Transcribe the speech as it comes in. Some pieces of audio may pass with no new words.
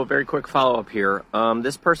A very quick follow-up here.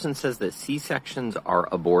 This person says that C-sections are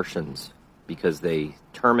abortions because they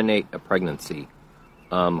terminate a pregnancy.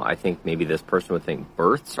 I think maybe this person would think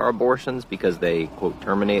births are abortions because they, quote,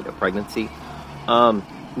 terminate a pregnancy.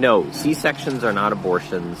 No, C-sections are not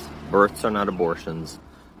abortions. Births are not abortions.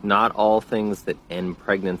 Not all things that end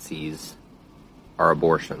pregnancies are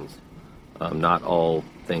abortions. Not all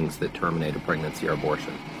things that terminate a pregnancy are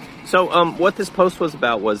abortion. So what this post was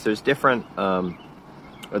about was there's different...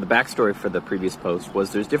 or the backstory for the previous post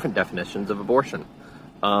was there's different definitions of abortion.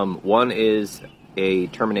 One is a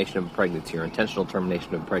termination of a pregnancy or intentional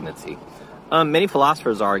termination of a pregnancy. Many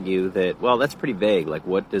philosophers argue that, well, that's pretty vague. Like,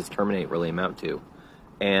 what does terminate really amount to?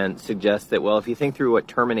 And suggest that, well, if you think through what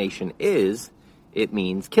termination is, it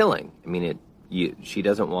means killing. I mean, she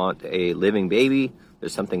doesn't want a living baby.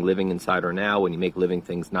 There's something living inside her now. When you make living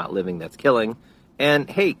things not living, that's killing. And,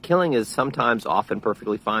 hey, killing is sometimes often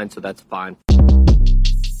perfectly fine, so that's fine.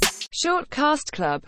 Short Cast Club